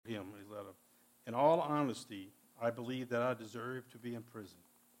In all honesty, I believe that I deserve to be in prison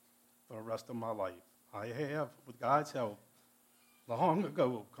for the rest of my life. I have, with God's help, long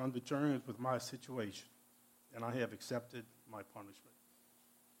ago come to terms with my situation, and I have accepted my punishment.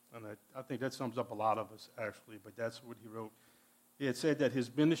 And I think that sums up a lot of us, actually, but that's what he wrote. He had said that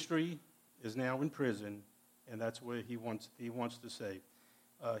his ministry is now in prison, and that's where he wants to say.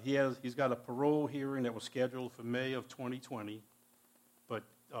 He's got a parole hearing that was scheduled for May of 2020, but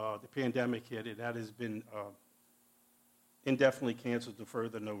the pandemic hit, and that has been indefinitely canceled to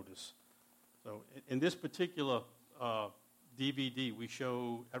further notice. So in this particular DVD, we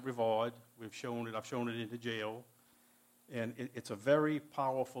show at Rivard. I've shown it in the jail, and it's a very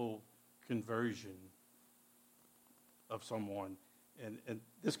powerful conversion of someone. And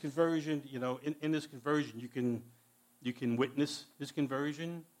this conversion, in this conversion, you can witness his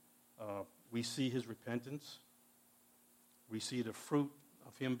conversion. We see his repentance. We see the fruit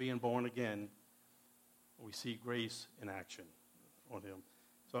of him being born again. We see grace in action on him.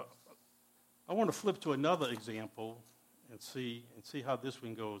 So I want to flip to another example and see how this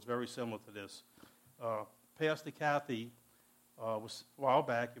one goes. Very similar to this. Pastor Kathy was a while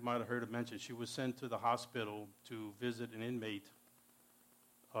back. You might have heard her mention. She was sent to the hospital to visit an inmate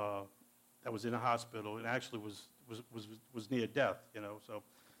that was in a hospital and actually was near death. So,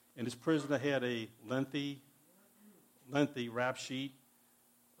 and this prisoner had a lengthy rap sheet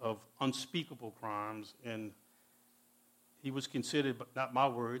of unspeakable crimes, and he was considered, but not my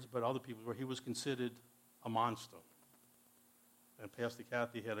words, but other people's words, he was considered a monster. And Pastor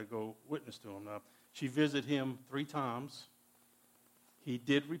Kathy had to go witness to him. Now, she visited him 3 times. He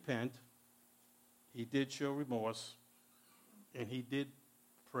did repent. He did show remorse. And he did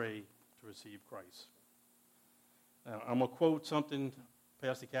pray to receive Christ. Now, I'm going to quote something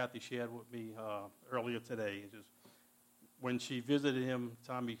Pastor Kathy shared with me earlier today. Just when she visited him, the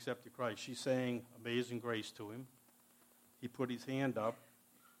time he accepted Christ, she sang Amazing Grace to him. He put his hand up.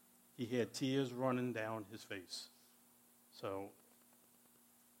 He had tears running down his face. So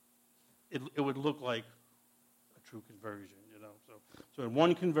it would look like a true conversion, So in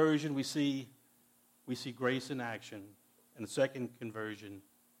one conversion, we see grace in action. In the second conversion,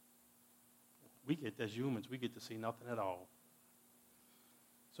 we get, as humans, we get to see nothing at all.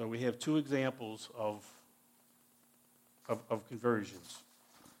 So we have 2 examples of conversions.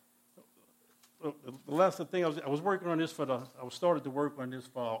 The last thing I was working on this I started to work on this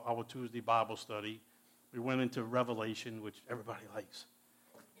for our Tuesday Bible study. We went into Revelation, which everybody likes.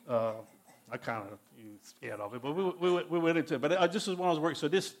 I kind of scared of it, but we went into it. But just as when I was working, so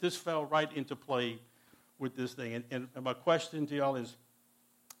this fell right into play with this thing. And my question to y'all is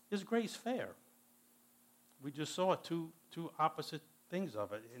grace fair? We just saw two opposite things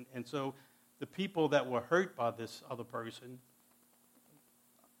of it. And so the people that were hurt by this other person,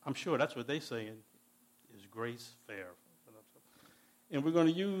 I'm sure that's what they're saying, is grace fair? And we're going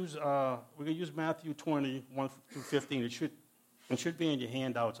to use Matthew 20, 1 through 15. It should be in your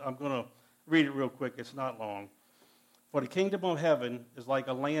handouts. I'm going to read it real quick. It's not long. For the kingdom of heaven is like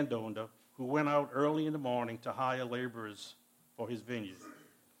a landowner who went out early in the morning to hire laborers for his vineyard.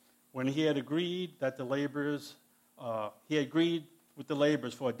 When he had agreed with the laborers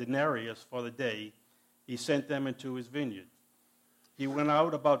for a denarius for the day, he sent them into his vineyard. He went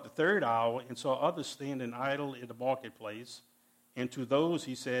out about the 3rd hour and saw others standing idle in the marketplace. And to those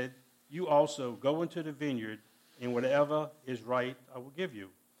he said, "You also go into the vineyard, and whatever is right I will give you."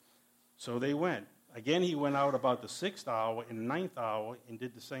 So they went. Again he went out about the 6th hour and the 9th hour and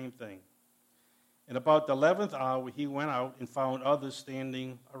did the same thing. And about the 11th hour he went out and found others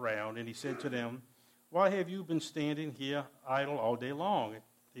standing around, and he said to them, "Why have you been standing here idle all day long?"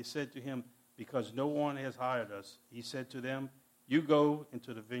 They said to him, "Because no one has hired us." He said to them, "You go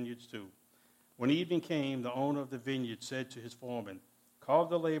into the vineyards too." When evening came, the owner of the vineyard said to his foreman, "Call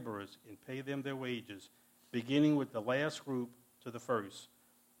the laborers and pay them their wages, beginning with the last group to the first."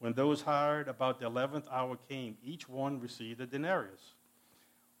 When those hired about the 11th hour came, each one received a denarius.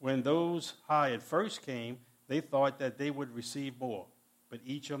 When those hired first came, they thought that they would receive more, but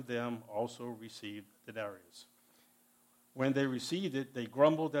each of them also received a denarius. When they received it, they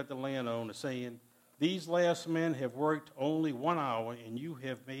grumbled at the landowner, saying, "These last men have worked only 1 hour, and you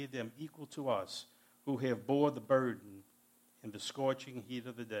have made them equal to us, who have bore the burden in the scorching heat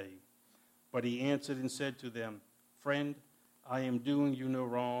of the day." But he answered and said to them, "Friend, I am doing you no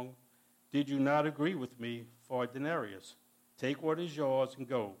wrong. Did you not agree with me for a denarius? Take what is yours and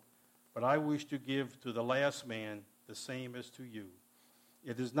go. But I wish to give to the last man the same as to you.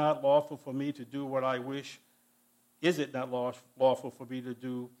 It is not lawful for me to do what I wish. Is it not lawful for me to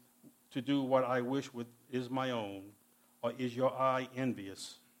do what I wish is my own? Or is your eye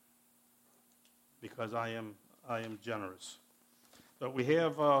envious because I am generous. So we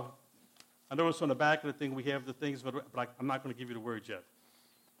have, I noticed on the back of the thing we have the things, but I'm not going to give you the words yet.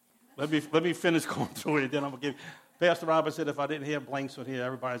 Let me finish going through it, and then I'm going to give. Pastor Robert said if I didn't have blanks on here,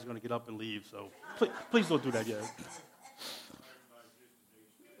 everybody's going to get up and leave. So please don't do that yet.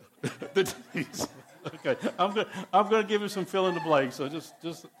 Okay, I'm going to give you some fill in the blanks. So just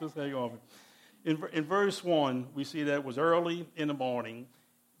hang on. In verse 1, we see that it was early in the morning.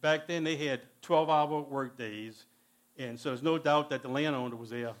 Back then, they had 12-hour work days, and so there's no doubt that the landowner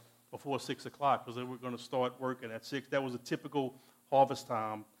was there before 6 o'clock because they were going to start working at 6. That was a typical harvest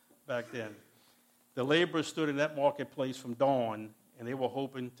time back then. The laborers stood in that marketplace from dawn, and they were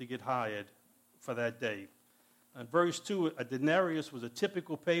hoping to get hired for that day. In verse 2, a denarius was a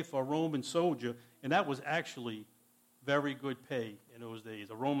typical pay for a Roman soldier, and that was actually very good pay in those days.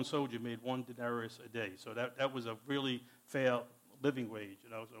 A Roman soldier made 1 denarius a day, so that was a really fair living wage, you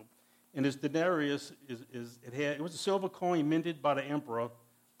know. So, and this denarius it was a silver coin minted by the emperor,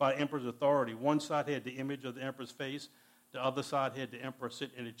 by the emperor's authority. One side had the image of the emperor's face, the other side had the emperor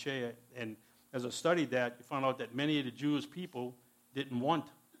sitting in a chair. And as I studied that, you found out that many of the Jewish people didn't want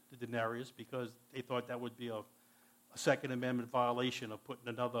the denarius because they thought that would be a Second Amendment violation of putting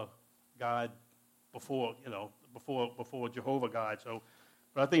another God before Jehovah God. So,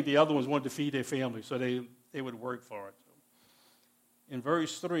 but I think the other ones wanted to feed their family, so they would work for it. So, in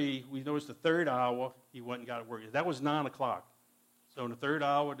verse 3, we notice the third hour he went and got work. That was 9 o'clock. So in the third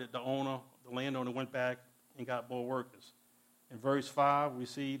hour, the landowner went back and got more workers. In verse 5, we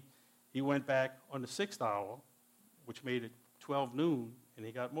see he went back on the 6th hour, which made it 12 noon, and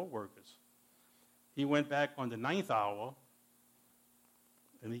he got more workers. He went back on the 9th hour,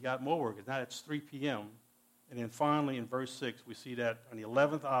 and he got more workers. Now it's 3 p.m. And then finally in verse 6, we see that on the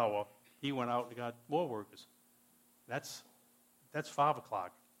 11th hour, he went out and got more workers. That's 5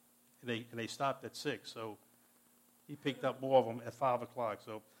 o'clock, and they stopped at 6. So he picked up more of them at 5 o'clock.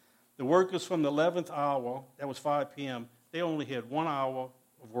 So the workers from the 11th hour, that was 5 p.m., they only had 1 hour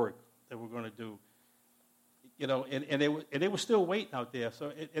of work that we're going to do. You know, and they were still waiting out there.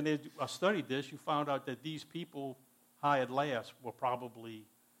 So, I studied this. You found out that these people hired last were probably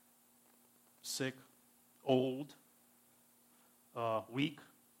sick, old, weak,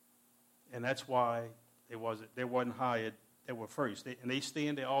 and that's why they wasn't hired. They were first, and they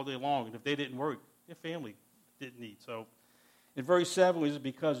stand there all day long. And if they didn't work, their family didn't eat. So, in verse 7 is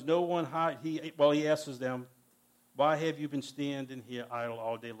because no one hired. He asks them, "Why have you been standing here idle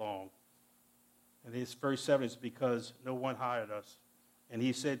all day long?" And this verse 7 is because no one hired us. And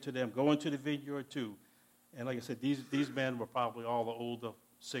he said to them, "Go into the vineyard too." And like I said, these men were probably all the older,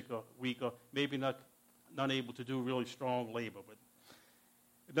 sicker, weaker, maybe not able to do really strong labor. But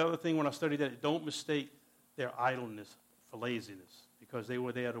another thing when I studied that, don't mistake their idleness for laziness, because they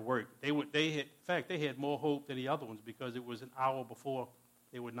were there to work. In fact, they had more hope than the other ones because it was an hour before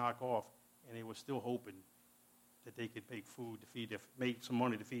they would knock off, and they were still hoping that they could make food to make some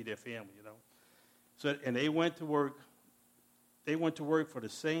money to feed their family, you know. So, and they went to work. They went to work for the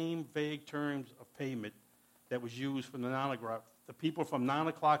same vague terms of payment that was used from the 9 o'clock. The people from 9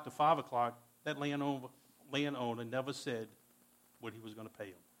 o'clock to 5 o'clock, that landowner never said what he was going to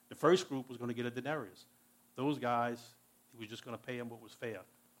pay them. The first group was going to get a denarius. Those guys, he was just going to pay them what was fair.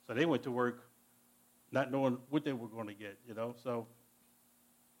 So they went to work not knowing what they were going to get, you know. So,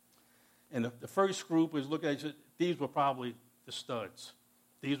 and the first group was looking at, these were probably the studs.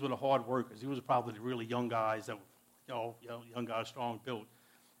 These were the hard workers. These were probably the really young guys that were, young guys, strong built.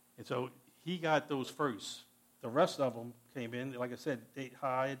 And so he got those first. The rest of them came in. Like I said,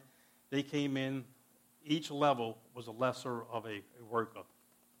 they came in. Each level was a lesser of a worker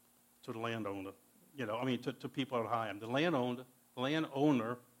to the landowner. You know, I mean, to people that hired him. The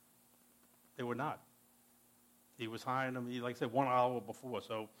landowner, they were not. He was hiring them, like I said, 1 hour before.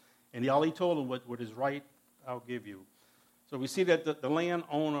 So, and all he told them, what is right, I'll give you. So we see that the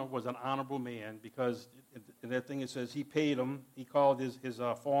landowner was an honorable man because in that thing it says he paid him. He called his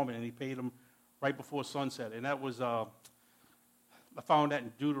foreman and he paid him right before sunset. And that was, I found that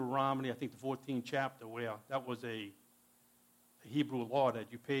in Deuteronomy, I think the 14th chapter, where that was a Hebrew law that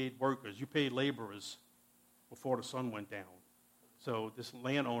you paid workers, you paid laborers before the sun went down. So this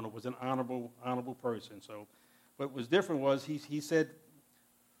landowner was an honorable person. So what was different was he said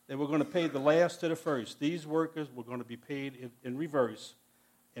they were going to pay the last to the first. These workers were going to be paid in reverse.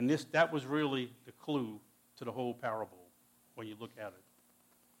 And that was really the clue to the whole parable when you look at it.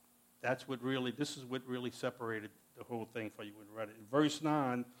 This is what really separated the whole thing for you when you read it. In verse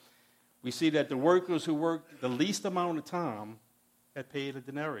 9, we see that the workers who worked the least amount of time had paid a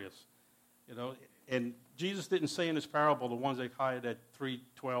denarius. You know, and Jesus didn't say in this parable the ones they hired at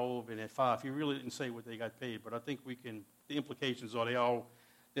 3.12 and at 5. He really didn't say what they got paid, but I think the implications are they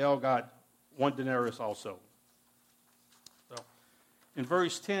all got 1 denarius also. So in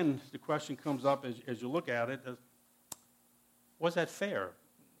verse 10, the question comes up as you look at it, was that fair?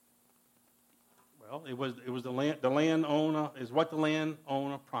 Well, it was the landowner, is what the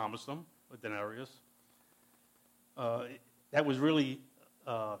landowner promised them, a denarius. That was really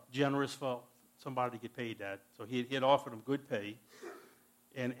generous for somebody to get paid that. So he had offered them good pay.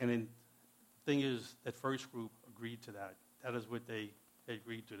 And the thing is, that first group agreed to that. That is what they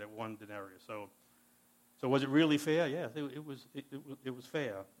agreed to, that 1 denarius. So was it really fair? Yes, it was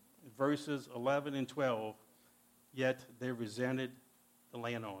fair. Verses 11 and 12, yet they resented the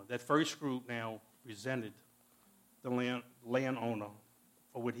landowner. That first group now resented the landowner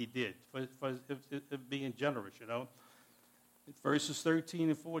for what he did, for being generous, Verses 13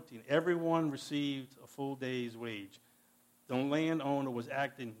 and 14, everyone received a full day's wage. The landowner was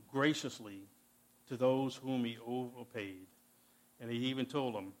acting graciously to those whom he overpaid. And he even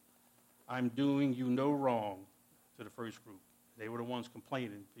told them, I'm doing you no wrong, to the first group. They were the ones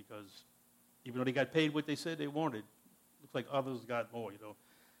complaining because even though they got paid what they said they wanted, looks like others got more,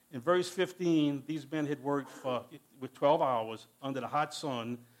 In verse 15, these men had worked with 12 hours under the hot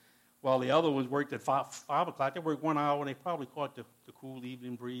sun, while the other ones worked at 5 o'clock. They worked 1 hour, and they probably caught the cool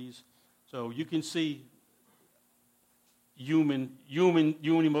evening breeze. So you can see human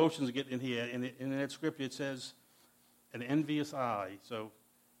emotions getting in here. And in that scripture, it says, an envious eye, so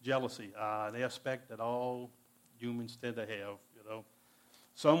jealousy, an aspect that all humans tend to have,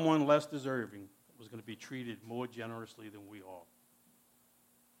 Someone less deserving was going to be treated more generously than we are.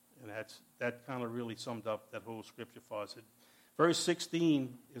 And that kind of really summed up that whole scripture for us. Verse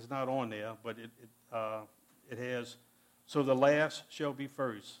 16 is not on there, but it has, so the last shall be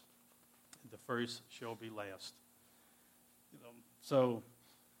first, and the first shall be last. So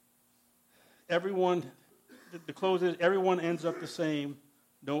everyone, the close is, everyone ends up the same.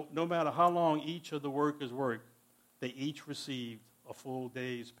 No matter how long each of the workers worked, they each received a full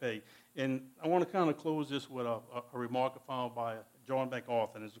day's pay. And I want to kind of close this with a remark found by John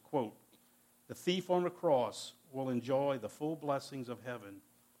MacArthur, and it's a quote. The thief on the cross will enjoy the full blessings of heaven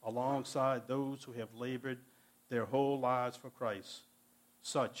alongside those who have labored their whole lives for Christ.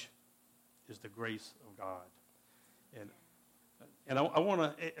 Such is the grace of God. And I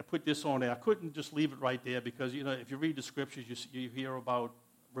want to put this on there. I couldn't just leave it right there because, if you read the scriptures, you hear about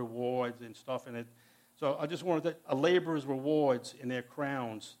rewards and stuff in it. So I just wanted a laborer's rewards and their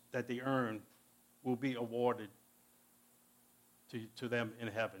crowns that they earn will be awarded to them in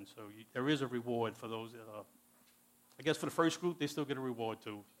heaven. So there is a reward for those. I guess for the first group, they still get a reward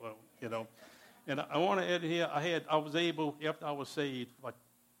too. Well, And I want to add here, I was able, after I was saved, like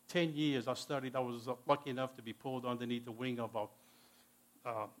 10 years I studied. I was lucky enough to be pulled underneath the wing of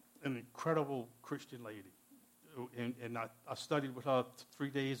an incredible Christian lady. And I studied with her 3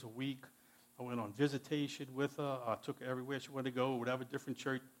 days a week. I went on visitation with her. I took her everywhere she wanted to go, whatever different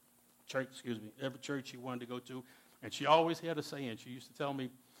every church she wanted to go to. And she always had a saying. She used to tell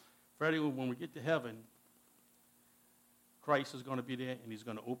me, Freddie, when we get to heaven, Christ is going to be there, and he's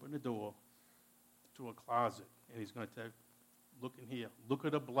going to open the door to a closet, and he's going to tell, look in here. Look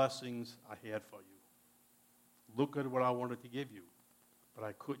at the blessings I had for you. Look at what I wanted to give you, but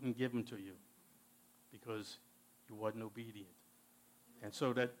I couldn't give them to you because you wasn't obedient. And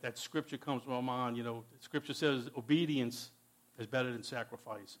so that scripture comes to my mind. The scripture says obedience is better than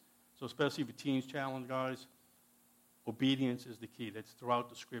sacrifice. So especially for Teens Challenge, guys, obedience is the key. That's throughout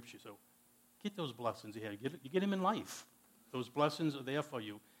the scripture. So get those blessings you have. You get them in life. Those blessings are there for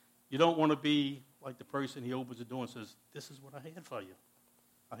you. You don't want to be like the person he opens the door and says, this is what I had for you.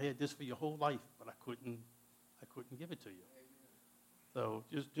 I had this for your whole life, but I couldn't give it to you. So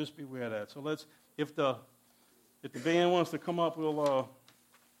just beware of that. So if the band wants to come up, we'll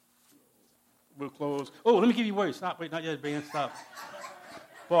close. Oh, let me give you words. Stop. Wait, not yet, band. Stop.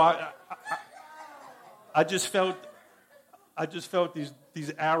 Well, I just felt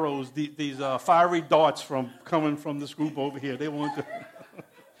these arrows, these fiery darts coming from this group over here. They want to.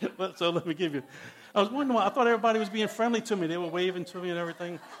 So let me give you. I was wondering. I thought everybody was being friendly to me. They were waving to me and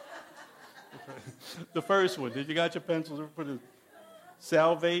everything. The first one. Did you got your pencils?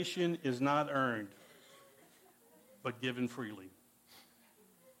 Salvation is not earned, but given freely.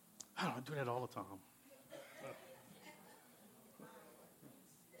 I do that all the time.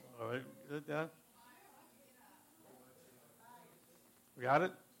 All right, that. We got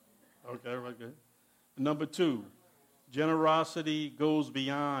it? Okay, right, good. Number 2, generosity goes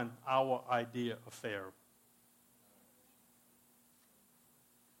beyond our idea of fair.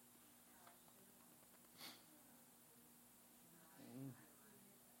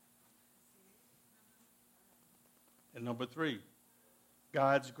 And number 3,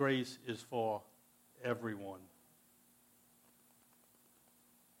 God's grace is for everyone.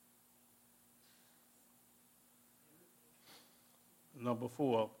 Number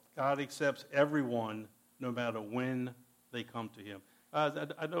 4, God accepts everyone no matter when they come to him.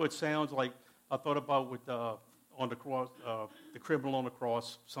 I know it sounds like I thought about with on the cross, the criminal on the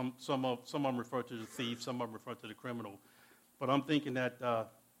cross. Some of them refer to the thief, some of them refer to the criminal. But I'm thinking that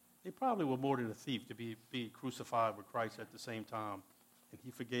they probably were more than a thief to be crucified with Christ at the same time. And he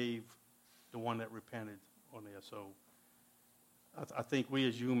forgave the one that repented on there. So I think we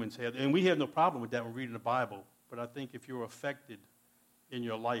as humans have, and we have no problem with that when reading the Bible, but I think if you're affected in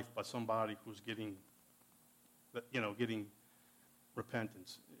your life by somebody who's getting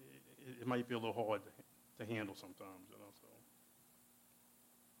repentance, it might be a little hard to handle sometimes, So.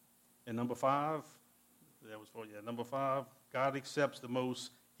 And number 5, number 5, God accepts the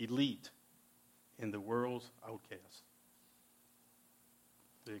most elite in the world's outcasts.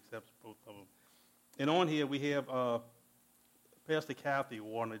 He accepts both of them. And on here we have Pastor Kathy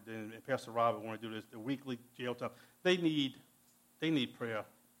wanted and Pastor Robert wanted to do this, the weekly jail time. They need prayer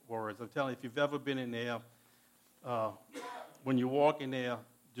warriors. I'm telling you, if you've ever been in there, when you walk in there,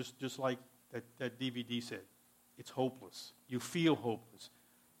 just like that DVD said, it's hopeless. You feel hopeless.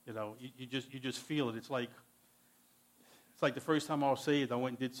 You just feel it. It's like the first time I was saved, I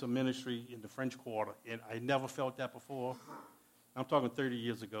went and did some ministry in the French Quarter, and I never felt that before. I'm talking 32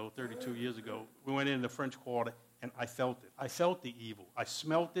 years ago. We went in the French Quarter, and I felt it. I felt the evil. I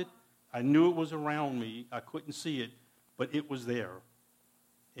smelt it. I knew it was around me. I couldn't see it, but it was there.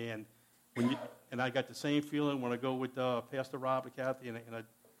 And I got the same feeling when I go with Pastor Robert, Kathy, and I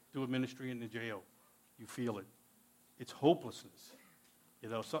do a ministry in the jail. You feel it. It's hopelessness.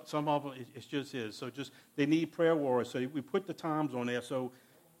 Some of them, it just is. So they need prayer warriors. So we put the times on there. So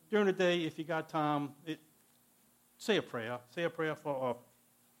during the day, if you got time, say a prayer. Say a prayer for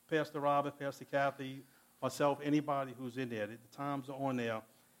Pastor Robert, Pastor Kathy, myself, anybody who's in there. The times are on there.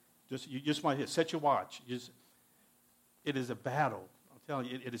 You just might set your watch. It is a battle. I'm telling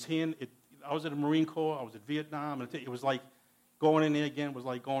you, it is hand. I was in the Marine Corps. I was in Vietnam. And it was like going in there again was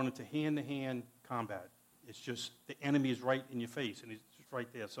like going into hand-to-hand combat. It's just the enemy is right in your face, and he's just right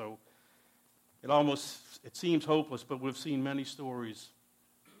there. So it seems hopeless, but we've seen many stories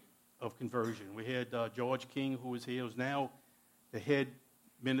of conversion. We had George King, who was here, who's now the head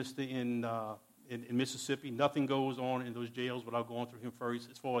minister in Mississippi. Nothing goes on in those jails without going through him first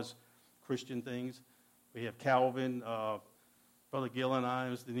as far as Christian things. We have Calvin, Brother Gil and I,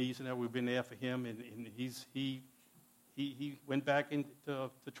 and Denise, and we've been there for him, and he went back into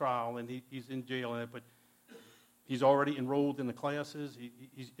the trial, and he's in jail, but he's already enrolled in the classes.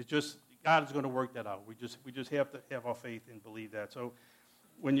 It's just God is going to work that out. We just have to have our faith and believe that. So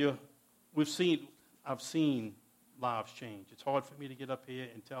I've seen lives change. It's hard for me to get up here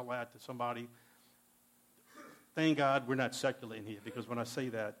and tell that to somebody. Thank God we're not secular in here, because when I say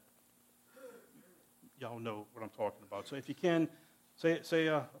that, y'all know what I'm talking about. So if you can, say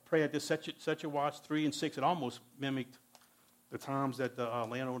a prayer. Just set your watch 3 and 6. It almost mimicked the times that the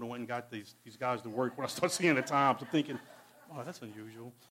landowner went and got these guys to work. When I start seeing the times, I'm thinking, oh, that's unusual.